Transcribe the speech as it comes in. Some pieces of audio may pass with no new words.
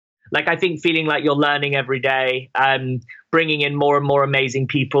Like, I think feeling like you're learning every day, bringing in more and more amazing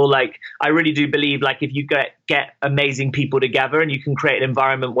people. Like, I really do believe, like, if you get amazing people together and you can create an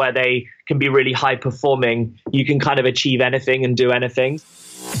environment where they can be really high performing, you can kind of achieve anything and do anything.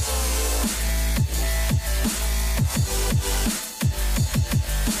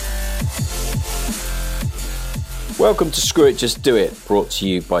 Welcome to Screw It, Just Do It, brought to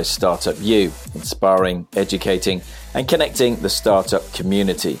you by Startup U, inspiring, educating, and connecting the startup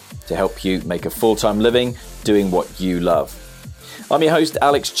community to help you make a full-time living doing what you love. I'm your host,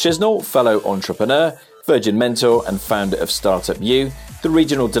 Alex Chisnall, fellow entrepreneur, Virgin mentor, and founder of Startup U, the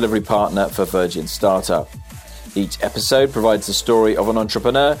regional delivery partner for Virgin Startup. Each episode provides the story of an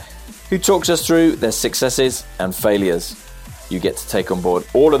entrepreneur who talks us through their successes and failures. You get to take on board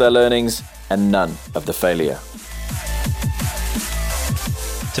all of their learnings and none of the failure.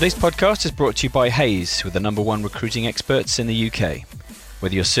 Today's podcast is brought to you by Hays, with the #1 recruiting experts in the UK.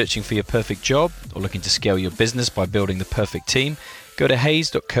 Whether you're searching for your perfect job or looking to scale your business by building the perfect team, go to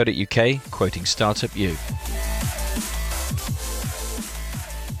hays.co.uk, quoting Startup U.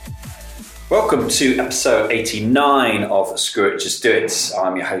 Welcome to episode 89 of Screw It, Just Do It.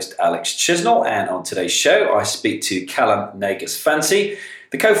 I'm your host, Alex Chisnall, and on today's show, I speak to Callum Negus-Fancey,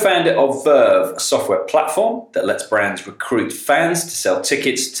 the co-founder of Verve, a software platform that lets brands recruit fans to sell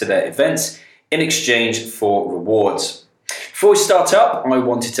tickets to their events in exchange for rewards. Before we start up, I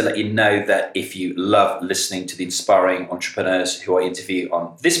wanted to let you know that if you love listening to the inspiring entrepreneurs who I interview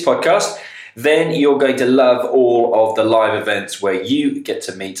on this podcast, then you're going to love all of the live events where you get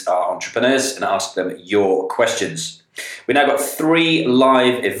to meet our entrepreneurs and ask them your questions. We've now got 3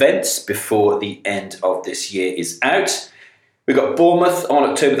 live events before the end of this year is out. We've got Bournemouth on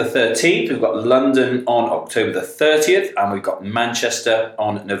October the 13th, we've got London on October the 30th, and we've got Manchester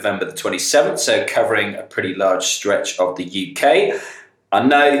on November the 27th, so covering a pretty large stretch of the UK. I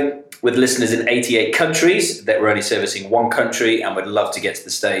know with listeners in 88 countries that we're only servicing one country, and we'd love to get to the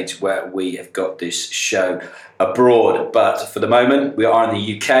stage where we have got this show abroad. But for the moment, we are in the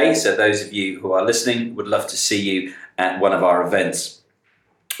UK, so those of you who are listening would love to see you at one of our events.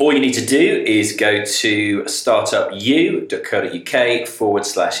 All you need to do is go to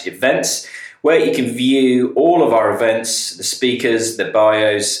startupu.co.uk/events, where you can view all of our events, the speakers, the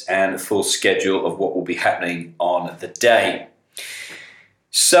bios, and a full schedule of what will be happening on the day.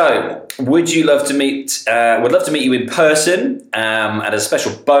 So, would love to meet you in person, and as a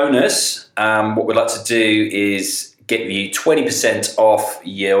special bonus, what we'd like to do is get you 20% off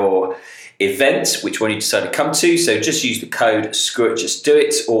your event, which one you decide to come to. So just use the code Screw It Just Do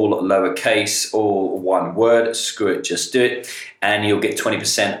It, all lowercase, all one word, Screw It Just Do It, and you'll get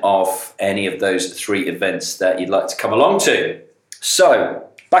 20% off any of those 3 events that you'd like to come along to. So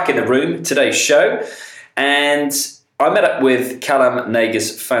back in the room, today's show, and I met up with Callum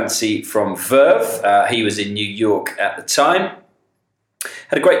Negus-Fancey from Verve. He was in New York at the time.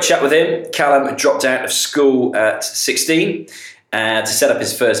 Had a great chat with him. Callum dropped out of school at 16 to set up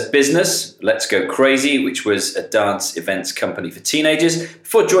his first business, Let's Go Crazy, which was a dance events company for teenagers,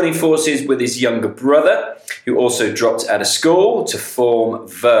 before joining forces with his younger brother, who also dropped out of school, to form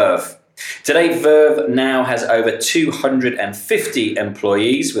Verve. Today, Verve now has over 250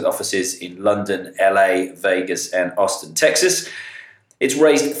 employees with offices in London, LA, Vegas, and Austin, Texas. It's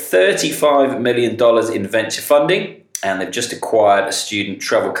raised $35 million in venture funding, and they've just acquired a student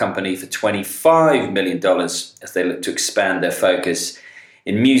travel company for $25 million as they look to expand their focus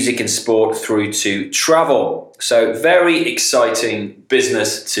in music and sport through to travel. So very exciting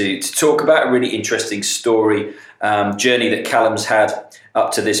business to talk about, a really interesting journey that Callum's had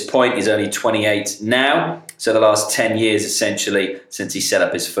up to this point. He's only 28 now, so the last 10 years essentially since he set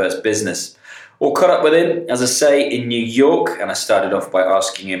up his first business. All caught up with him, as I say, in New York, and I started off by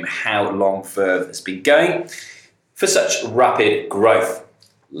asking him how long Verve has been going for such rapid growth.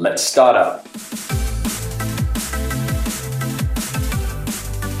 Let's start up.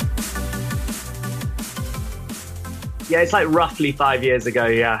 Yeah, it's like roughly 5 years ago,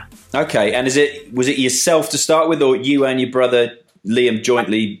 yeah. Okay, and was it yourself to start with, or you and your brother Liam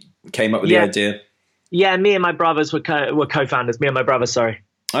jointly came up with the idea? Yeah, me and my brothers were co-founders. Me and my brother, sorry.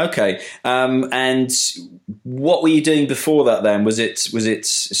 Okay, and what were you doing before that then? Was it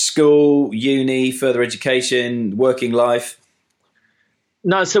school, uni, further education, working life?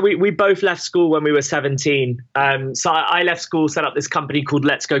 No, so we both left school when we were 17. So I left school, set up this company called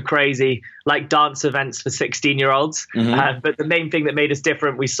Let's Go Crazy, like dance events for 16-year-olds. Mm-hmm. But the main thing that made us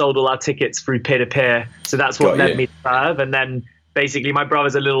different, we sold all our tickets through peer-to-peer. So that's what led me to Verve. And then basically my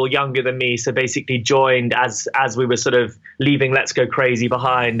brother's a little younger than me, so basically joined as we were sort of leaving Let's Go Crazy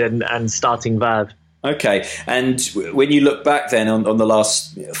behind and starting Verve. Okay. And when you look back then on the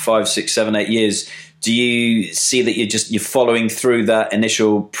last 5, 6, 7, 8 years, do you see that you're following through that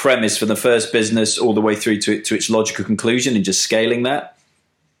initial premise for the first business all the way through to its logical conclusion and just scaling that?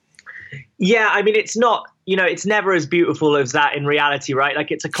 Yeah, I mean, it's not, it's never as beautiful as that in reality, right?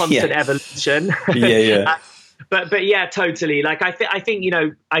 Like, it's a constant evolution. Yeah. But yeah, totally. Like, I think,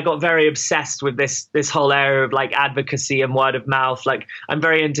 I got very obsessed with this whole area of like advocacy and word of mouth. Like, I'm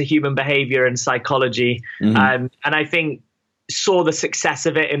very into human behavior and psychology. And I think saw the success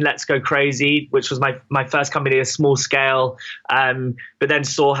of it in Let's Go Crazy, which was my first company at a small scale, but then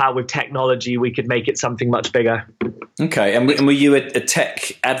saw how with technology we could make it something much bigger. Okay. And were you a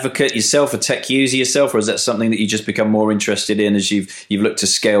tech advocate yourself, a tech user yourself, or is that something that you just become more interested in as you've looked to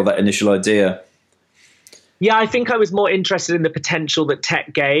scale that initial idea? Yeah, I think I was more interested in the potential that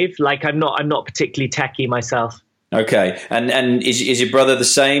tech gave. Like, I'm not particularly techie myself. Okay, and is your brother the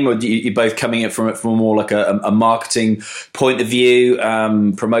same, or you both coming at from more like a marketing point of view,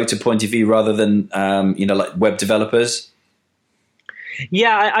 promoter point of view, rather than like web developers?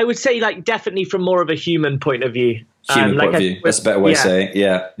 Yeah, I would say like definitely from more of a human point of view. Human point of view. That's a better way of saying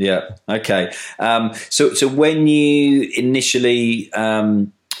it. Yeah. Okay. So when you initially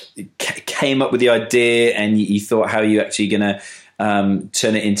came up with the idea and you thought how are you actually going to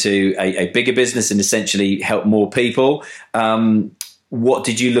turn it into a bigger business and essentially help more people, what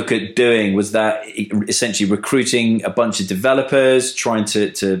did you look at doing? Was that essentially recruiting a bunch of developers, trying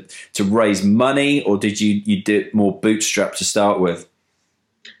to raise money, or did you do it more bootstrap to start with?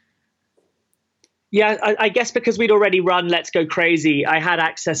 Yeah, I guess because we'd already run Let's Go Crazy, I had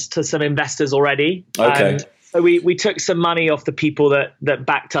access to some investors already. Okay. So we took some money off the people that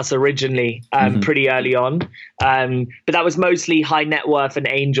backed us originally pretty early on. But that was mostly high net worth and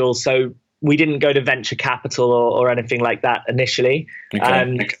angels. So we didn't go to venture capital or anything like that initially.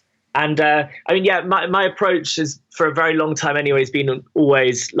 Okay. My approach is for a very long time anyway has been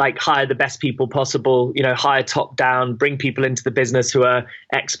always like hire the best people possible, hire top down, bring people into the business who are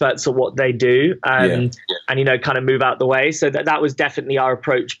experts at what they do, and kind of move out the way. So that was definitely our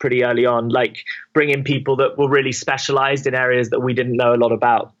approach pretty early on, like bring in people that were really specialized in areas that we didn't know a lot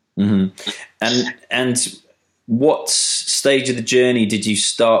about. And what stage of the journey did you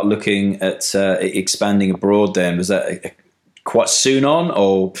start looking at expanding abroad then? Was that quite soon on,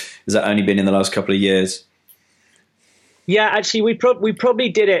 or has that only been in the last couple of years? Yeah, actually, we probably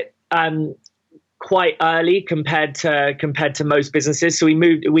did it quite early compared to most businesses. So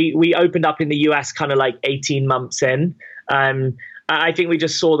we opened up in the US kind of like 18 months in. I think we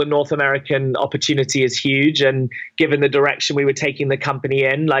just saw the North American opportunity as huge, and given the direction we were taking the company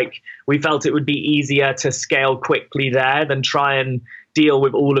in, like we felt it would be easier to scale quickly there than try and deal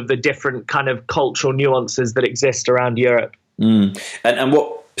with all of the different kind of cultural nuances that exist around Europe. And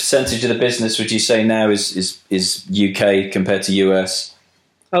what percentage of the business would you say now is UK compared to US?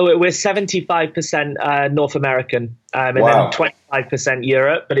 Oh, we're 75% North American, and then 25%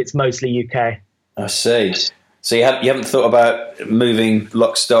 Europe, but it's mostly UK. I see. So you haven't thought about moving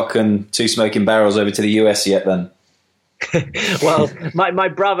lock, stock, and two smoking barrels over to the US yet, then? Well, my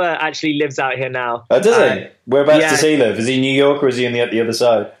brother actually lives out here now. Oh, does he? Whereabouts does he live? Is he in New York or is he on the other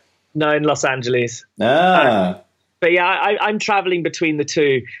side? No, in Los Angeles. But yeah, I'm traveling between the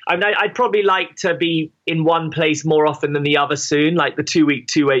two. I'd probably like to be in one place more often than the other soon. Like the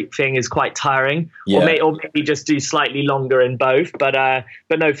 2-week thing is quite tiring, or maybe just do slightly longer in both. But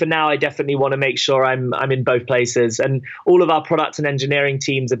no, for now, I definitely want to make sure I'm in both places. And all of our product and engineering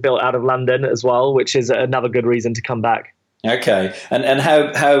teams are built out of London as well, which is another good reason to come back. Okay, and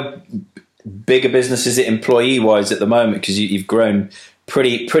how big a business is it employee wise at the moment? Because you've grown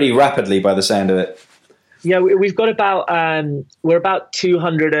pretty rapidly by the sound of it. Yeah, we've got we're about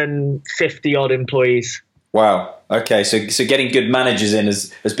 250 odd employees. Wow. Okay. So getting good managers in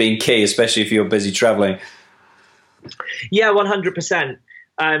has been key, especially if you're busy traveling. Yeah, 100%.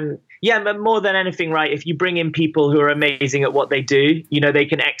 But more than anything, right, if you bring in people who are amazing at what they do, they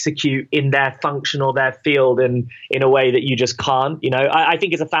can execute in their function or their field in a way that you just can't. I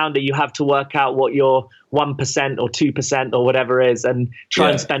think as a founder, you have to work out what your 1% or 2% or whatever is and try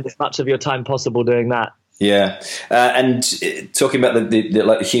and spend as much of your time possible doing that. Yeah, and talking about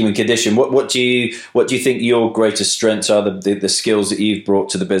the human condition, what do you think your greatest strengths are? The skills that you've brought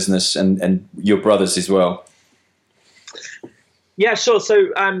to the business and your brothers as well. Yeah, sure. So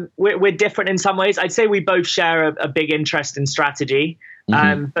we're different in some ways. I'd say we both share a big interest in strategy.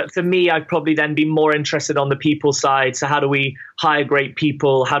 But for me, I'd probably then be more interested on the people side. So how do we hire great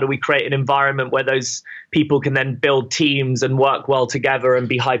people? How do we create an environment where those people can then build teams and work well together and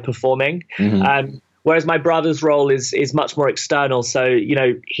be high performing? Whereas my brother's role is much more external. So,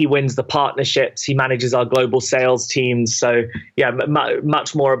 he wins the partnerships, he manages our global sales teams. So yeah,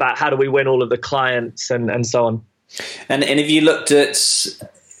 much more about how do we win all of the clients and so on. And if you looked at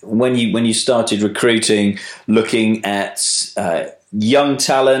when you started recruiting, looking at young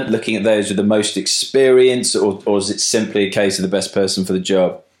talent, looking at those with the most experience, or is it simply a case of the best person for the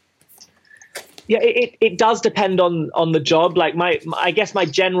job? Yeah, it does depend on the job. Like I guess my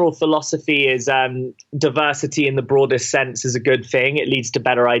general philosophy is diversity in the broadest sense is a good thing. It leads to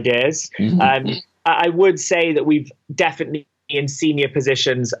better ideas. Mm-hmm. I would say that we've definitely in senior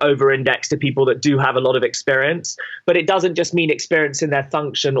positions over-index to people that do have a lot of experience, but it doesn't just mean experience in their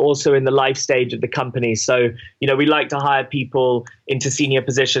function, also in the life stage of the company. So, we like to hire people into senior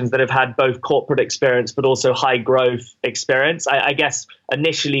positions that have had both corporate experience, but also high growth experience. I guess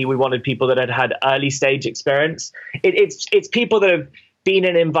initially we wanted people that had early stage experience. It's people that have been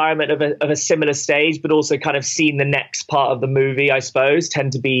in an environment of a similar stage, but also kind of seen the next part of the movie, I suppose,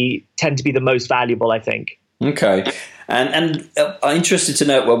 tend to be the most valuable, I think. Okay. And I'm interested to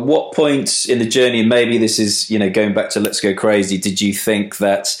know, at what point in the journey, and maybe this is, going back to Let's Go Crazy, did you think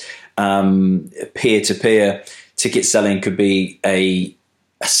that peer-to-peer ticket selling could be a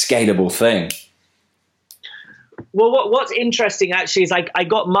scalable thing? Well, what's interesting actually is I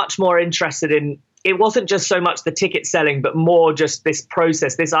got much more interested in, it wasn't just so much the ticket selling, but more just this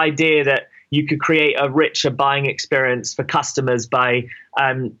process, this idea that you could create a richer buying experience for customers by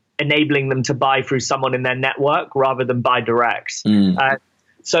enabling them to buy through someone in their network rather than buy direct.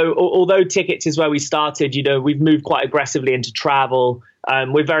 So although tickets is where we started, we've moved quite aggressively into travel.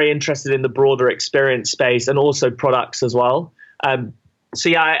 We're very interested in the broader experience space and also products as well. So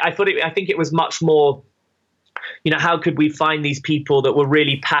yeah, I think it was much more, how could we find these people that were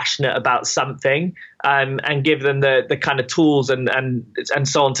really passionate about something and give them the kind of tools and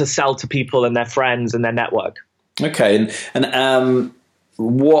so on to sell to people and their friends and their network. Okay. And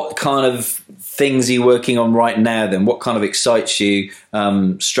what kind of things are you working on right now then? What kind of excites you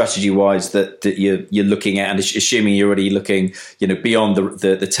strategy-wise that you're looking at, and assuming you're already looking beyond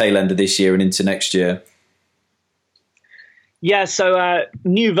the tail end of this year and into next year? Yeah, so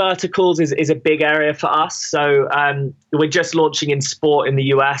new verticals is a big area for us. So we're just launching in sport in the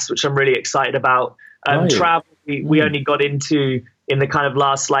US, which I'm really excited about. Travel, we only got into in the kind of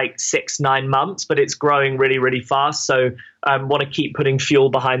last 6-9 months, but it's growing really, really fast. So want to keep putting fuel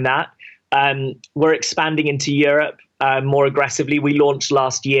behind that. We're expanding into Europe more aggressively. We launched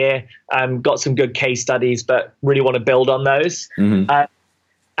last year, got some good case studies, but really want to build on those. Mm-hmm.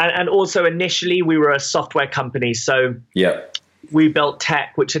 And also initially we were a software company. So we built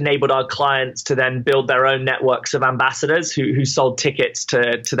tech, which enabled our clients to then build their own networks of ambassadors who sold tickets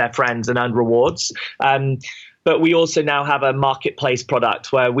to their friends and earned rewards. But we also now have a marketplace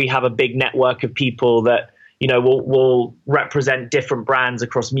product where we have a big network of people that, will represent different brands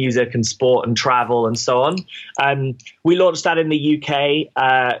across music and sport and travel and so on. We launched that in the UK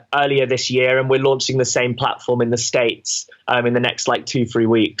earlier this year, and we're launching the same platform in the States in the next 2-3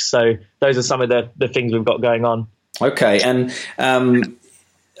 weeks. So those are some of the things we've got going on. Okay. And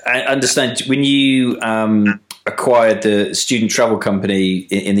I understand when you acquired the student travel company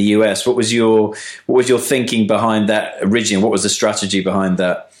in the US, what was your thinking behind that originally? What was the strategy behind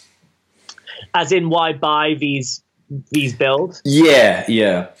that? As in, why buy these builds?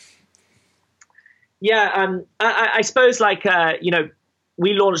 Yeah. I suppose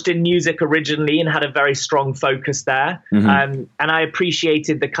we launched in music originally and had a very strong focus there. Mm-hmm. And I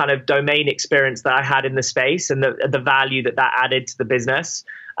appreciated the kind of domain experience that I had in the space and the value that added to the business.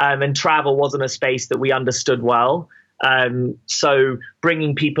 And travel wasn't a space that we understood well. So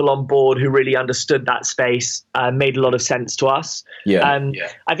bringing people on board who really understood that space made a lot of sense to us.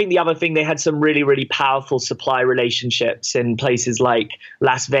 I think the other thing, they had some really, really powerful supply relationships in places like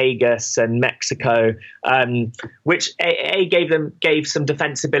Las Vegas and Mexico, which gave some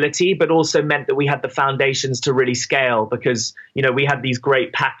defensibility, but also meant that we had the foundations to really scale because, we had these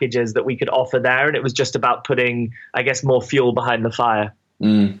great packages that we could offer there. And it was just about putting, I guess, more fuel behind the fire.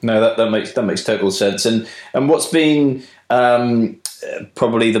 No, that makes total sense. And what's been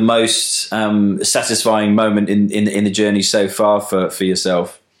probably the most satisfying moment in the journey so far for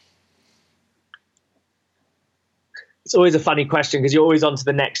yourself? It's always a funny question because you're always on to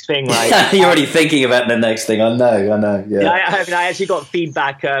the next thing, right? You're already thinking about the next thing. I know. Yeah. I actually got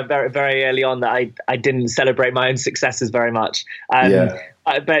feedback very, very early on that I didn't celebrate my own successes very much.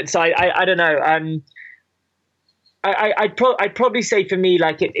 But so I don't know. I'd probably say for me,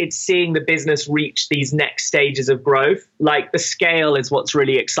 like it's seeing the business reach these next stages of growth. Like the scale is what's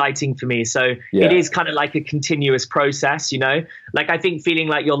really exciting for me. So it is kind of like a continuous process, you know, like I think feeling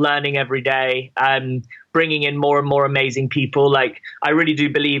like you're learning every day, bringing in more and more amazing people. Like I really do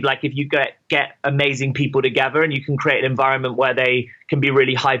believe like if you get amazing people together and you can create an environment where they can be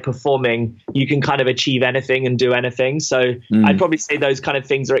really high performing, you can kind of achieve anything and do anything. So I'd probably say those kind of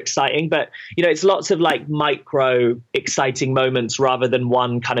things are exciting, but you know, it's lots of like micro exciting moments rather than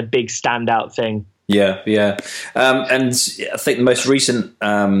one kind of big standout thing. Yeah. And I think the most recent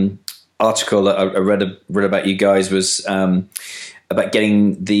article that I read about you guys was about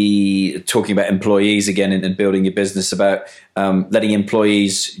talking about employees again and building your business, about letting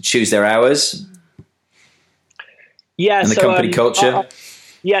employees choose their hours. Yeah, and the company culture.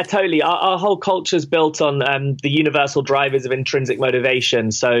 Yeah, totally. Our whole culture is built on the universal drivers of intrinsic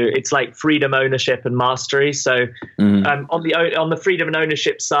motivation. So it's like freedom, ownership, and mastery. So on the freedom and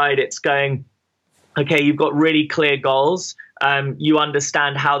ownership side, it's going, okay, you've got really clear goals. You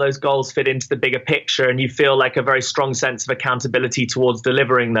understand how those goals fit into the bigger picture, and you feel like a very strong sense of accountability towards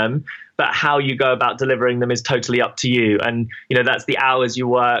delivering them. But how you go about delivering them is totally up to you. And, you know, that's the hours you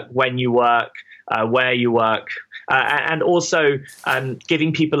work, when you work, where you work. And also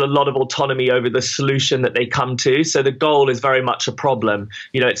giving people a lot of autonomy over the solution that they come to. So the goal is very much a problem.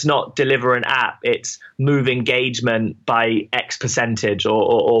 You know, it's not deliver an app, it's move engagement by X percentage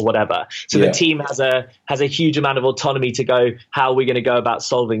or whatever. So the team has a huge amount of autonomy to go, how are we going to go about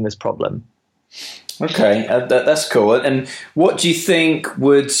solving this problem? Okay, that's cool. And what do you think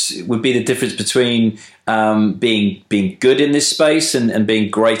would be the difference between being good in this space and being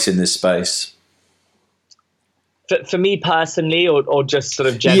great in this space? For me personally, or just sort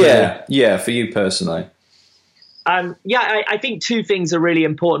of generally? Yeah, for you personally. I think two things are really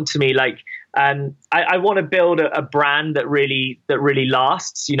important to me. Like, I want to build a brand that really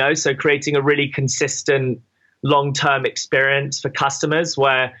lasts, you know, so creating a really consistent long-term experience for customers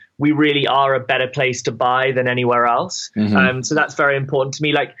where we really are a better place to buy than anywhere else. So that's very important to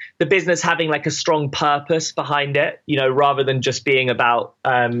me. Like the business having like a strong purpose behind it, you know, rather than just being about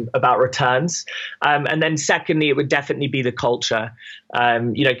returns. And then secondly, it would definitely be the culture,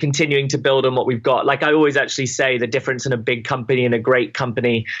 you know, continuing to build on what we've got. Like I always actually say the difference in a big company and a great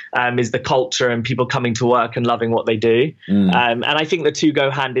company is the culture and people coming to work and loving what they do. And I think the two go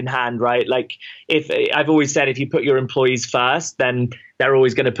hand in hand, right? Like I've always said, if you put your employees first, then they're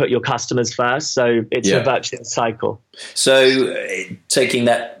always going to put your customers first. So it's a virtuous cycle. So taking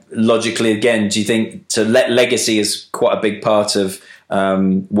that logically again, do you think legacy is quite a big part of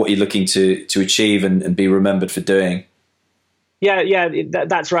what you're looking to achieve and be remembered for doing? Yeah,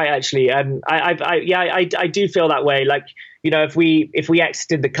 that's right. Actually, I do feel that way. Like, you know, if we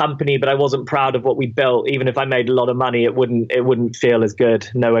exited the company, but I wasn't proud of what we built, even if I made a lot of money, it wouldn't feel as good.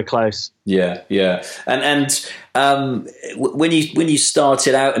 Nowhere close. Yeah. And when you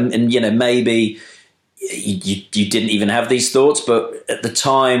started out, and you know, maybe you didn't even have these thoughts, but at the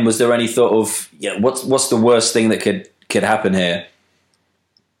time, was there any thought of, what's the worst thing that could happen here?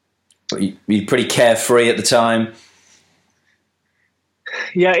 Were you pretty carefree at the time?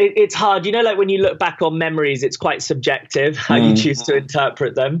 Yeah, it's hard. You know, like when you look back on memories, it's quite subjective how you choose to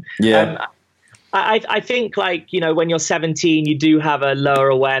interpret them. Yeah. I think, like, you know, when you're 17, you do have a lower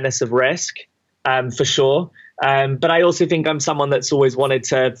awareness of risk, for sure. But I also think I'm someone that's always wanted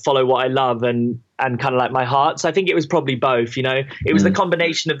to follow what I love and kind of like my heart. So I think it was probably both, you know. It was the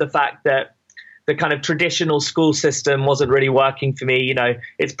combination of the fact that the kind of traditional school system wasn't really working for me. You know,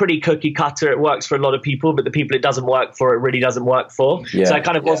 it's pretty cookie cutter. It works for a lot of people, but the people it doesn't work for, it really doesn't work for. Yeah. So I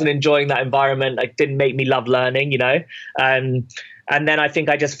kind of wasn't enjoying that environment. It didn't make me love learning, you know. And then I think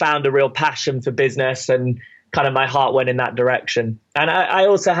I just found a real passion for business and kind of my heart went in that direction. And I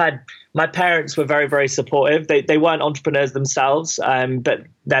also had, my parents were very, very supportive. They weren't entrepreneurs themselves, but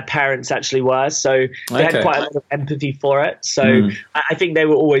their parents actually were. So they had quite a lot of empathy for it. So I think they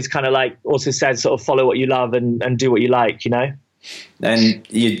were always kind of like, also said, sort of follow what you love and do what you like, you know? And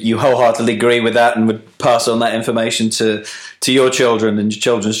you wholeheartedly agree with that and would pass on that information to your children and your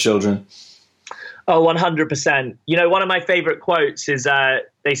children's children? Oh, 100%. You know, one of my favorite quotes is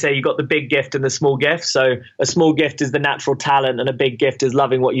they say you got the big gift and the small gift. So a small gift is the natural talent and a big gift is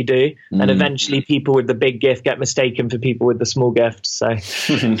loving what you do. And eventually people with the big gift get mistaken for people with the small gift. So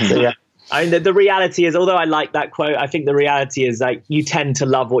yeah. I mean, the reality is, although I like that quote, I think the reality is like you tend to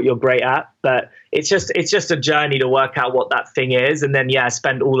love what you're great at, but it's just a journey to work out what that thing is. And then,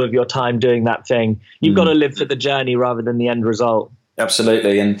 spend all of your time doing that thing. You've got to live for the journey rather than the end result.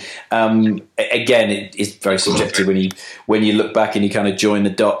 Absolutely. And again, it's very subjective when you look back and you kind of join the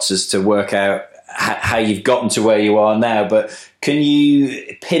dots as to work out how you've gotten to where you are now, but can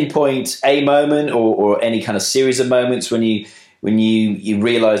you pinpoint a moment or any kind of series of moments when you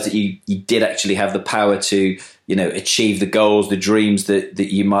realised that you did actually have the power to, achieve the goals, the dreams that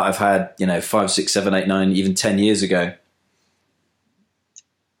you might have had, 5, 6, 7, 8, 9, even 10 years ago?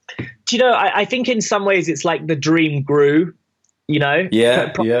 Do you know, I think in some ways it's like the dream grew,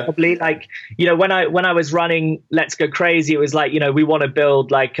 probably like, when I was running Let's Go Crazy, it was like, we want to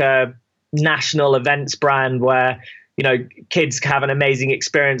build like a national events brand where, kids have an amazing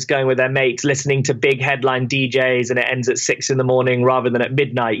experience going with their mates, listening to big headline DJs, and it ends at 6 a.m. rather than at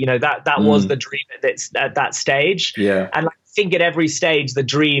midnight. That was the dream at that stage. Yeah. And I think at every stage, the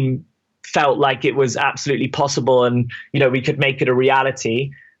dream felt like it was absolutely possible and, we could make it a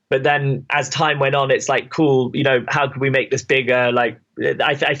reality. But then as time went on, it's like, cool, how could we make this bigger? Like,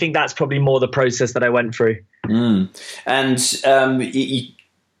 I think that's probably more the process that I went through. And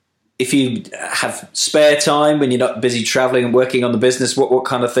if you have spare time when you're not busy traveling and working on the business, what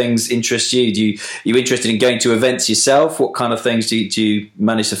kind of things interest you? Are you interested in going to events yourself? What kind of things do you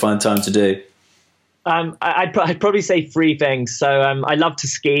manage to find time to do? I'd probably say 3 things. So I love to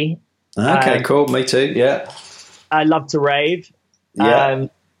ski. Okay, cool. Me too. Yeah. I love to rave. Yeah.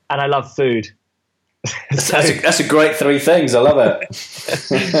 And I love food. That's a great 3 things. I love it.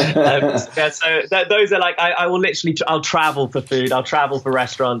 So those are like, I will literally, I'll travel for food. I'll travel for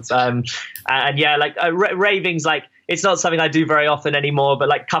restaurants. Raving's like, it's not something I do very often anymore, but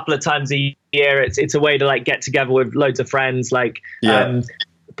like a couple of times a year, it's a way to like get together with loads of friends. Like,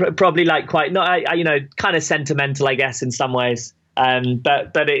 probably like quite, not, kind of sentimental, I guess, in some ways.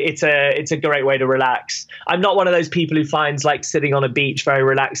 But it's a great way to relax. I'm not one of those people who finds like sitting on a beach very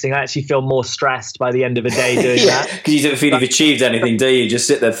relaxing. I actually feel more stressed by the end of a day doing that. Because you don't feel you've achieved anything, do you? Just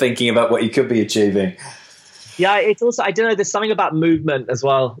sit there thinking about what you could be achieving. Yeah, it's also, I don't know, there's something about movement as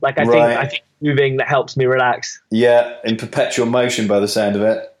well. Like I think moving that helps me relax. Yeah, in perpetual motion by the sound of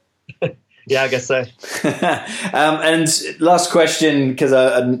it. Yeah, I guess so. And last question, because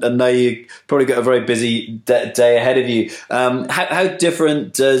I know you probably got a very busy day ahead of you. How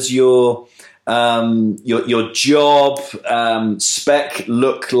different does your job spec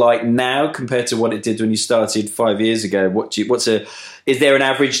look like now compared to what it did when you started 5 years ago? Is there an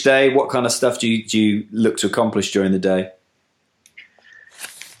average day? What kind of stuff do you look to accomplish during the day?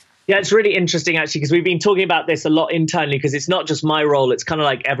 Yeah, it's really interesting, actually, because we've been talking about this a lot internally, because it's not just my role. It's kind of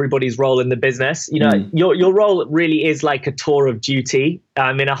like everybody's role in the business. Your role really is like a tour of duty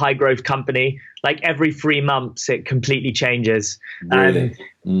in a high growth company. Like every 3 months, it completely changes. Really?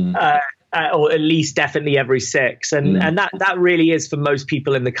 Or at least definitely every 6. And that really is for most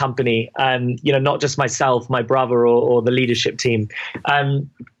people in the company. Not just myself, my brother, or the leadership team. And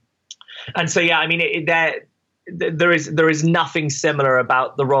so, yeah, I mean, there is nothing similar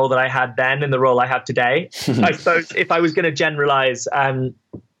about the role that I had then and the role I have today. I suppose if I was going to generalize,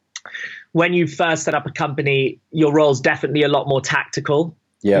 when you first set up a company, your role's definitely a lot more tactical.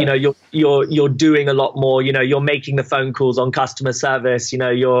 Yeah. You're doing a lot more, you're making the phone calls on customer service,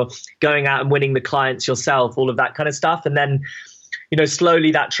 you're going out and winning the clients yourself, all of that kind of stuff. And then,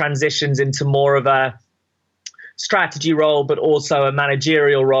 slowly that transitions into more of a strategy role, but also a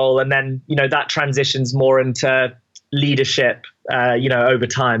managerial role. And then, that transitions more into leadership, over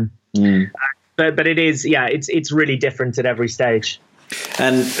time. But it is, it's really different at every stage.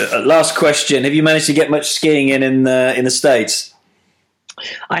 And last question, have you managed to get much skiing in the States?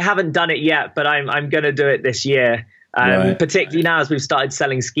 I haven't done it yet, but I'm going to do it this year. Particularly now as we've started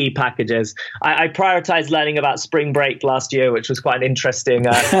selling ski packages. I prioritized learning about spring break last year, which was quite an interesting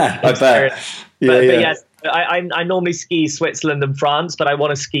experience. But yes, I normally ski Switzerland and France, but I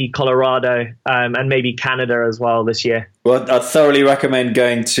want to ski Colorado and maybe Canada as well this year. Well, I'd thoroughly recommend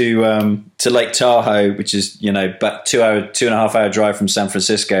going to Lake Tahoe, which is about 2.5 hour drive from San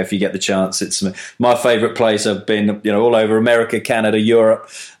Francisco. If you get the chance, it's my favorite place. I've been all over America, Canada, Europe,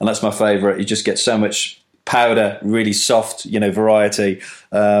 and that's my favorite. You just get so much powder, really soft, variety.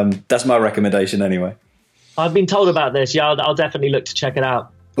 That's my recommendation anyway. I've been told about this. Yeah, I'll definitely look to check it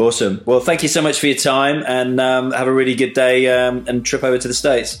out. Awesome. Well, thank you so much for your time, and have a really good day and trip over to the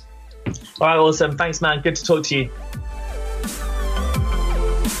States. All right, awesome. Thanks, man. Good to talk to you.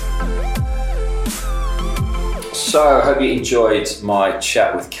 So I hope you enjoyed my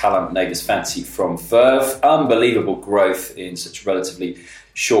chat with Callum Negus-Fancey from Verve. Unbelievable growth in such a relatively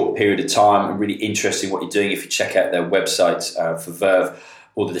short period of time, and really interesting what you're doing if you check out their website for Verve,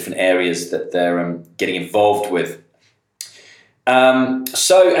 all the different areas that they're getting involved with.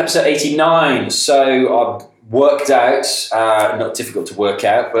 So episode 89. So I've worked out, not difficult to work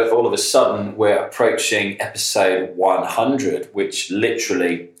out, but all of a sudden we're approaching episode 100, which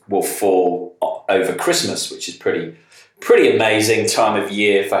literally will fall over Christmas, which is pretty amazing time of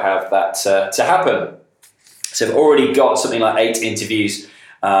year for have that to happen. So I've already got something like 8 interviews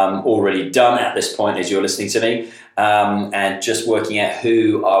already done at this point as you're listening to me, and just working out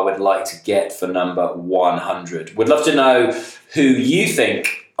who I would like to get for number 100. Would love to know who you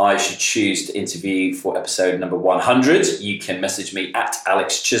think I should choose to interview for episode number 100. You can message me at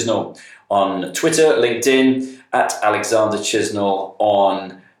Alex Chisnell on Twitter, LinkedIn, at Alexander Chisnell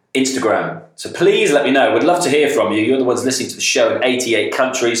on Instagram. So please let me know. Would love to hear from you. You're the ones listening to the show in 88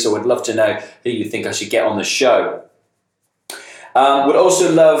 countries, so would love to know who you think I should get on the show. Would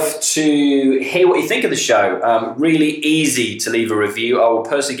also love to hear what you think of the show. Really easy to leave a review. I will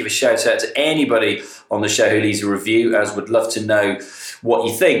personally give a shout out to anybody on the show who leaves a review, as would love to know what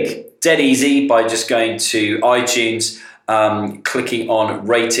you think. Dead easy by just going to iTunes, clicking on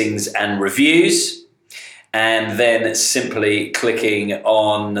ratings and reviews, and then simply clicking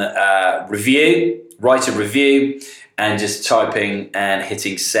on review, write a review, and just typing and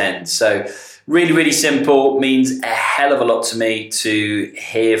hitting send. So really, really simple, means a hell of a lot to me to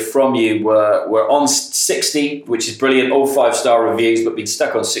hear from you. We're on 60, which is brilliant, all 5-star reviews, but been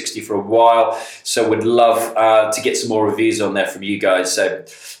stuck on 60 for a while. So would love to get some more reviews on there from you guys. So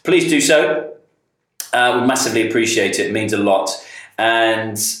please do so. We massively appreciate it. It means a lot.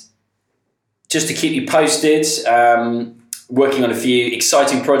 And just to keep you posted, working on a few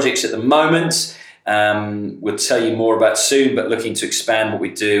exciting projects at the moment. We'll tell you more about soon, but looking to expand what we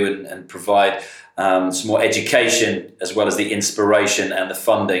do and provide some more education, as well as the inspiration and the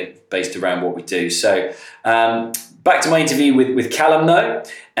funding based around what we do. So back to my interview with Callum though,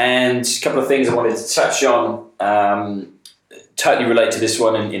 and a couple of things I wanted to touch on, totally relate to this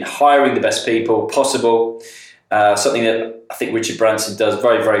one in hiring the best people possible. Something that I think Richard Branson does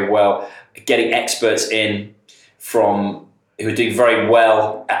very, very well, getting experts in from who are doing very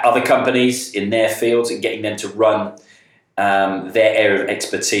well at other companies in their fields and getting them to run their area of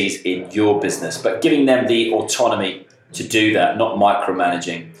expertise in your business, but giving them the autonomy to do that, not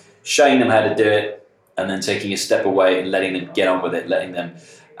micromanaging, showing them how to do it, and then taking a step away and letting them get on with it, letting them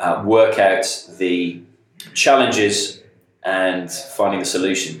work out the challenges and finding the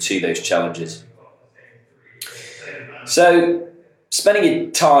solution to those challenges. So spending your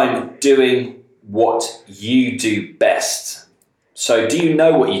time doing what you do best. So do you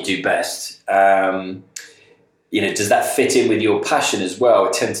know what you do best? Does that fit in with your passion as well?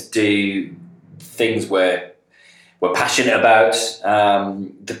 I tend to do things where we're passionate about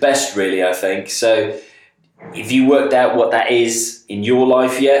the best, really, I think. So have you worked out what that is in your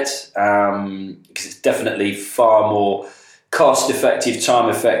life yet? Because it's definitely far more cost-effective,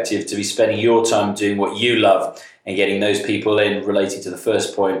 time-effective to be spending your time doing what you love and getting those people in, relating to the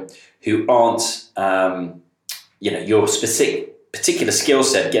first point, who aren't, your particular skill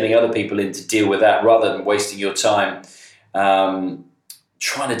set, getting other people in to deal with that, rather than wasting your time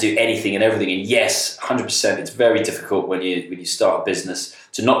trying to do anything and everything. And yes, 100%, it's very difficult when you start a business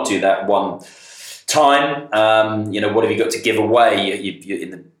to not do that one time. What have you got to give away? You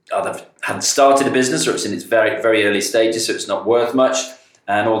in the either haven't started a business, or it's in its very, very early stages, so it's not worth much.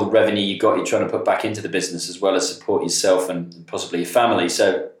 And all the revenue you got, you're trying to put back into the business, as well as support yourself and possibly your family.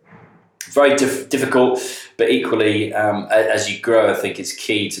 So very difficult, but equally, as you grow, I think it's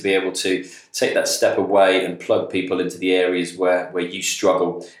key to be able to take that step away and plug people into the areas where you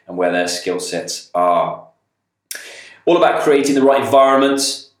struggle and where their skill sets are. All about creating the right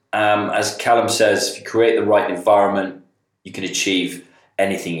environment. As Callum says, if you create the right environment, you can achieve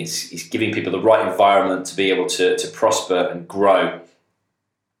anything. It's giving people the right environment to be able to prosper and grow.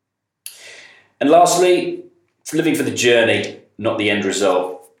 And lastly, it's living for the journey, not the end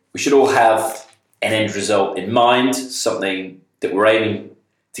result. We should all have an end result in mind, something that we're aiming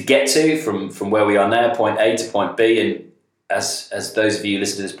to get to from where we are now, point A to point B. And as those of you who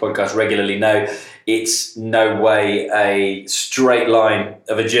listen to this podcast regularly know, it's no way a straight line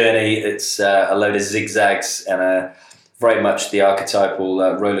of a journey. It's a load of zigzags and very much the archetypal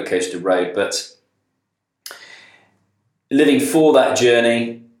roller coaster road. But living for that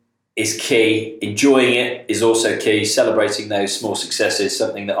journey is key. Enjoying it is also key. Celebrating those small successes,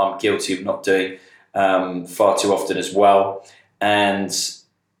 something that I'm guilty of not doing far too often as well. And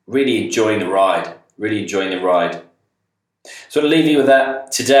really enjoying the ride. So I'll leave you with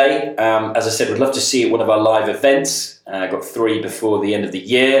that today. As I said, we'd love to see you at one of our live events. I've got 3 before the end of the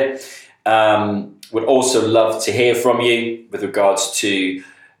year. Would also love to hear from you with regards to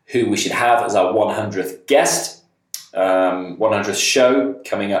who we should have as our 100th guest. 100th show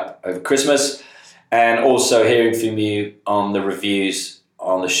coming up over Christmas, and also hearing from you on the reviews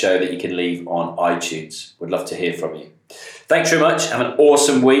on the show that you can leave on iTunes. Would love to hear from you. Thanks very much. Have an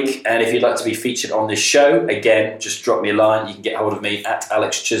awesome week. And if you'd like to be featured on this show, again, just drop me a line. You can get hold of me at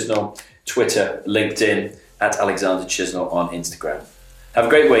Alex Chisnell, Twitter, LinkedIn, at Alexander Chisnell on Instagram. Have a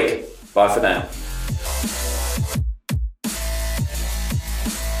great week. Bye for now.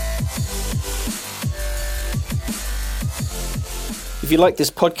 If you like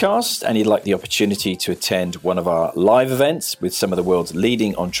this podcast and you'd like the opportunity to attend one of our live events with some of the world's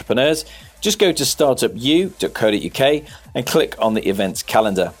leading entrepreneurs, just go to startupu.co.uk and click on the events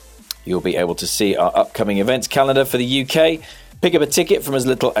calendar. You'll be able to see our upcoming events calendar for the UK, pick up a ticket from as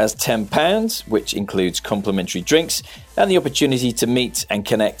little as £10, which includes complimentary drinks and the opportunity to meet and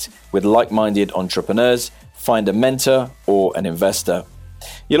connect with like-minded entrepreneurs, find a mentor or an investor.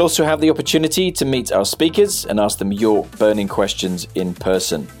 You'll also have the opportunity to meet our speakers and ask them your burning questions in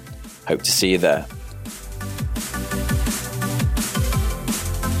person. Hope to see you there.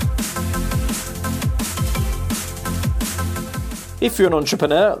 If you're an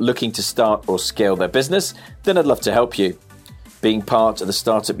entrepreneur looking to start or scale their business, then I'd love to help you. Being part of the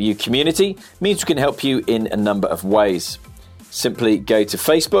Startup U community means we can help you in a number of ways. Simply go to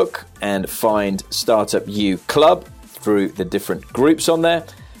Facebook and find Startup U Club through the different groups on there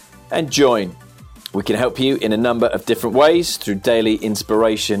and join. We can help you in a number of different ways, through daily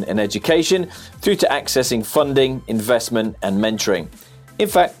inspiration and education, through to accessing funding, investment and mentoring. In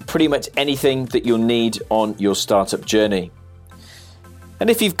fact, pretty much anything that you'll need on your startup journey.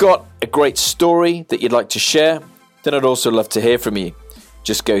 And if you've got a great story that you'd like to share, then I'd also love to hear from you.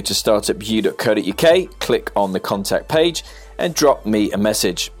 Just go to startupu.co.uk, click on the contact page and drop me a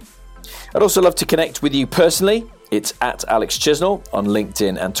message. I'd also love to connect with you personally. It's at Alex Chisnell on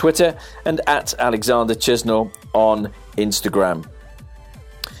LinkedIn and Twitter, and at Alexander Chisnell on Instagram.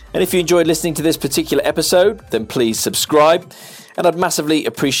 And if you enjoyed listening to this particular episode, then please subscribe, and I'd massively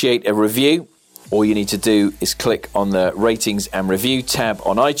appreciate a review. All you need to do is click on the ratings and review tab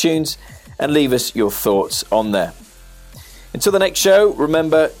on iTunes and leave us your thoughts on there. Until the next show,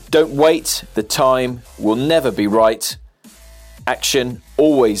 remember, don't wait. The time will never be right. Action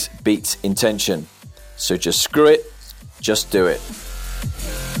always beats intention. So just screw it, just do it.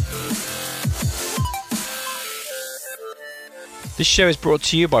 This show is brought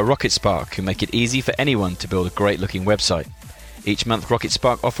to you by RocketSpark, who make it easy for anyone to build a great-looking website. Each month,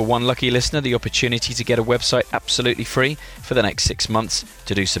 RocketSpark offer one lucky listener the opportunity to get a website absolutely free for the next 6 months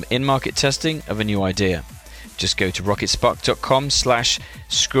to do some in-market testing of a new idea. Just go to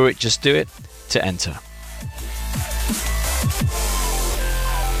rocketspark.com/screwitjustdoit to enter.